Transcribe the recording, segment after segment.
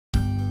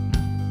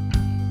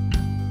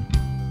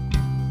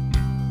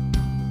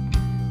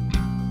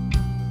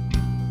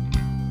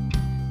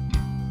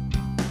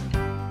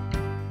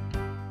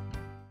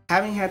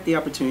Having had the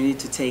opportunity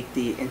to take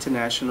the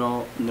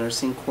international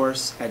nursing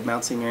course at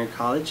Mount St. Mary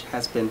College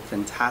has been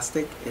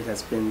fantastic. It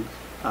has been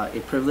a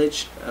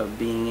privilege of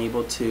being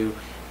able to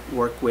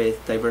work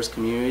with diverse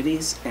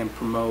communities and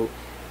promote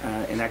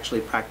and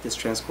actually practice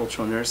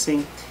transcultural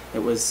nursing. It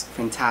was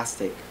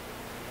fantastic.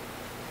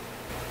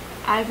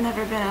 I've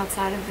never been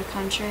outside of the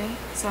country,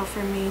 so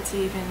for me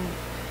to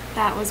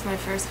that was my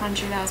first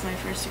country, that was my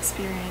first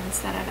experience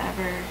that I've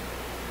ever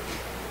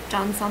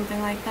done something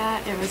like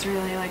that. It was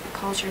really like a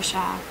culture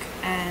shock,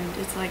 and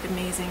it's like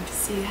amazing to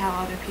see how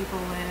other people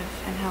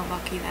live and how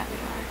lucky that we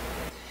are.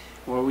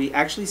 Well, we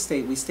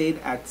stayed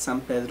at San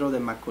Pedro de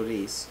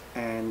Macorís,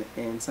 and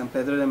in San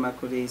Pedro de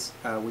Macorís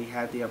we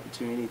had the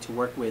opportunity to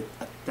work with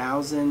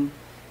 1,000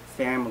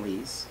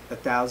 families,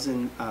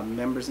 1,000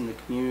 members in the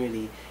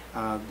community,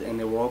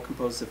 and they were all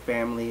composed of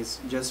families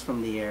just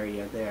from the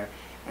area there.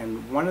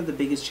 And one of the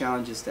biggest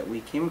challenges that we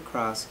came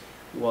across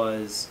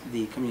was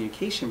the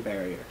communication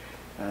barrier.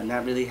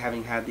 Not really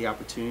having had the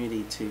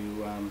opportunity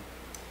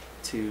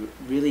to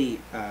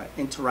really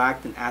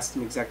interact and ask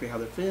them exactly how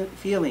they're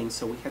feeling,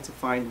 so we had to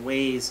find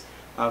ways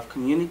of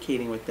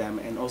communicating with them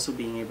and also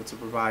being able to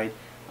provide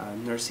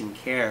nursing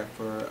care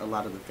for a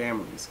lot of the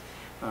families.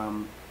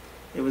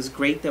 It was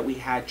great that we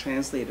had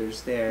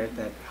translators there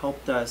that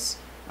helped us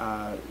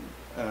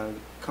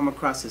come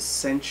across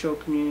essential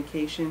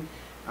communication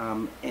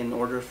in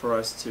order for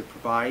us to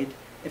provide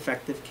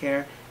effective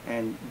care,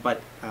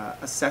 but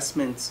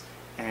assessments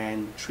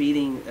and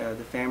treating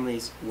the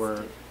families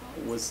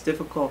was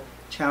difficult,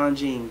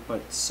 challenging,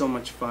 but so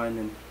much fun,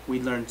 and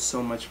we learned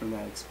so much from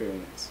that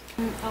experience.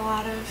 A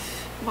lot of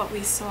what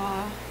we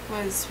saw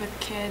was with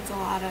kids, a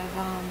lot of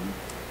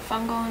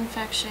fungal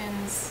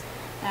infections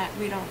that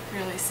we don't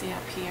really see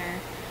up here,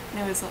 and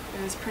it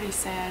was pretty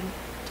sad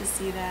to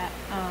see that.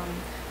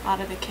 A lot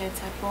of the kids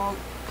had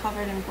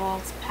covered in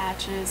bald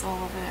patches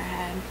all over their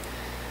head.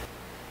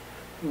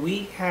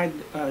 We had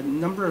a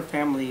number of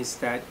families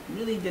that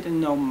really didn't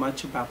know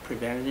much about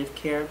preventative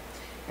care,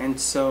 and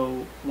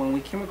so when we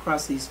came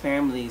across these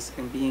families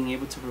and being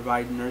able to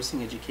provide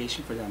nursing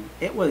education for them,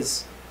 it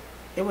was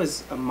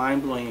a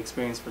mind-blowing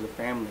experience for the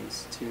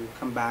families to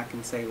come back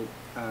and say,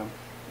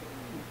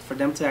 for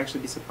them to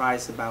actually be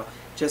surprised about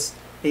just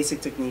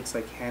basic techniques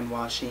like hand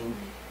washing,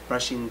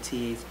 brushing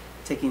teeth,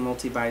 taking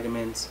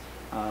multivitamins,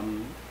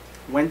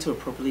 when to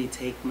appropriately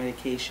take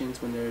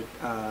medications when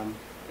they're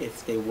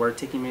if they were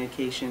taking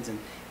medications,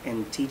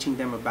 and teaching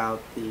them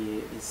about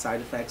the side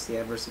effects, the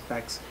adverse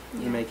effects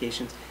of the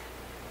medications.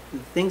 The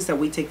things that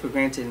we take for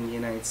granted in the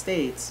United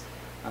States,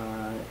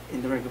 in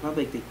the Dominican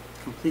Republic, they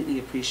completely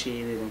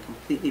appreciated and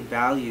completely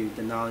valued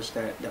the knowledge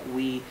that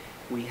we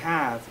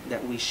have,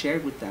 that we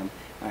shared with them,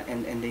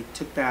 and they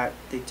took that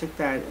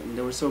and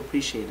they were so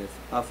appreciative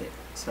of it.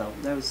 So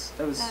that was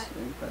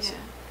impressive.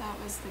 Yeah,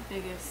 that was the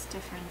biggest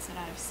difference that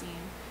I've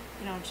seen.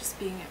 You know, just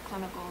being at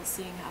clinicals,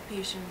 seeing how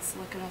patients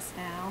look at us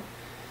now,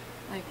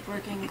 like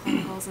working in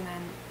clinicals and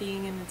then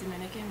being in the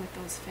Dominican with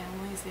those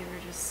families, they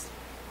were just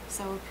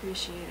so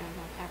appreciative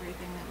of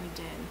everything that we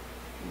did,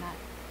 and that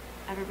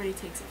everybody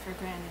takes it for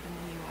granted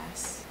in the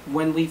U.S.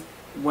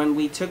 When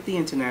we took the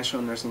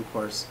international nursing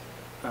course,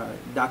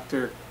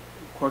 Dr.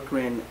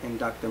 Corcoran and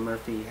Dr.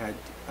 Murphy had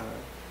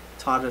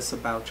taught us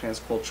about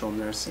transcultural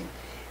nursing,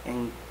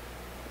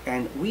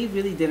 and we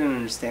really didn't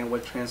understand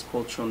what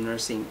transcultural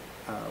nursing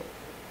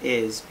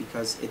is,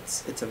 because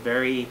it's a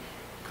very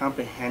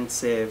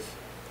comprehensive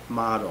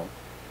model,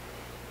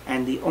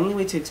 and the only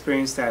way to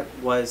experience that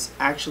was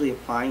actually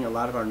applying a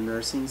lot of our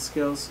nursing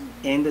skills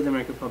in the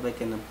Dominican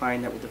Republic and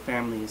applying that with the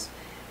families,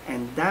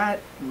 and that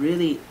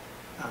really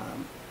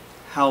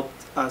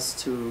helped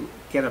us to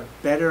get a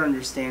better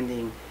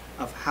understanding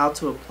of how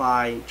to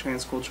apply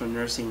transcultural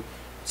nursing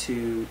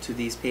to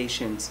these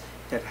patients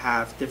that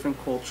have different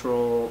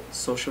cultural,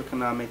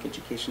 socioeconomic,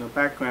 educational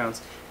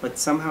backgrounds, but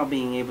somehow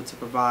being able to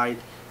provide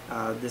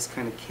this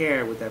kind of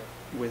care with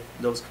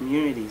those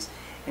communities,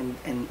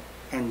 and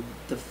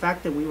the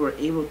fact that we were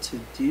able to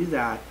do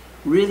that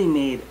really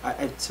made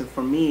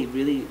for me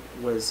really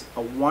was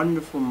a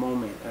wonderful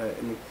moment,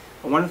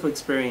 a wonderful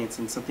experience,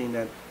 and something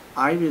that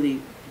I really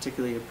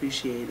particularly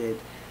appreciated,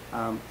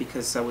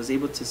 because I was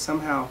able to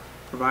somehow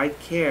provide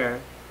care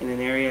in an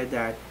area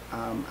that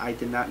I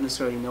did not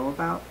necessarily know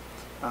about,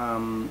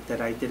 that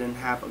I didn't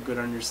have a good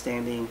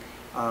understanding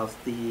of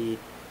the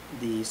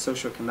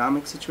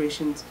socioeconomic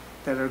situations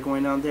that are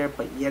going on there,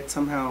 but yet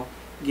somehow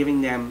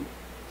giving them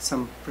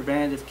some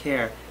preventative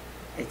care,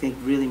 I think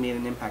really made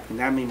an impact, and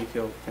that made me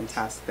feel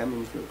fantastic. That made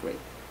me feel great.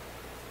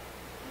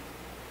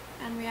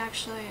 And we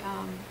actually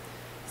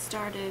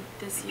started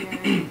this year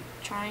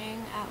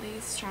trying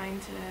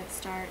to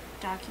start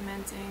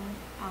documenting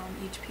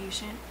each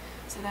patient,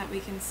 so that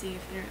we can see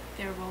if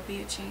there will be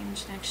a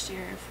change next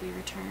year if we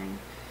return.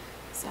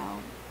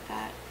 So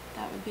that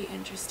would be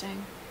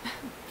interesting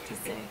to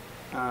see.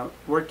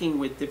 Working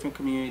with different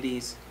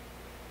communities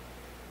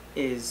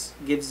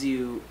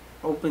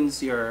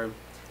opens your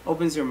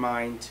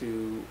mind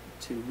to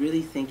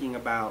really thinking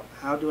about,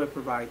 how do I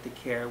provide the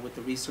care with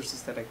the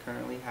resources that I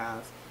currently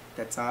have,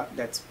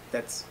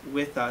 that's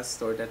with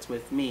us, or that's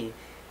with me,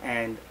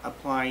 and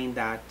applying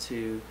that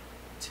to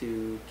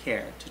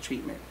care, to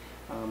treatment.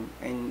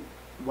 And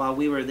while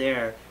we were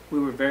there, we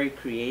were very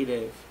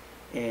creative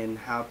in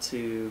how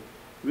to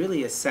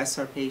really assess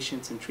our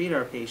patients and treat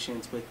our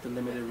patients with the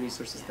limited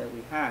resources that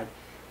we had.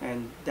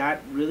 And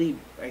that really,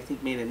 I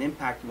think, made an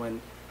impact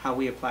when how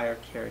we apply our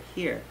care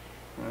here.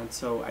 And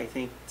so I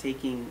think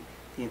taking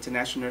the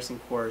international nursing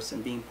course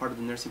and being part of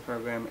the nursing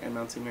program at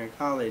Mount St. Mary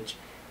College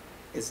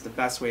is the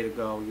best way to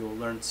go. You'll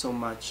learn so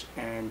much,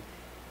 and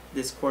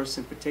this course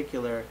in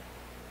particular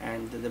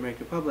and the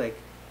Dominican Republic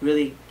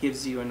really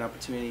gives you an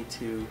opportunity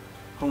to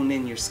hone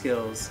in your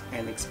skills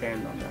and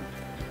expand on them.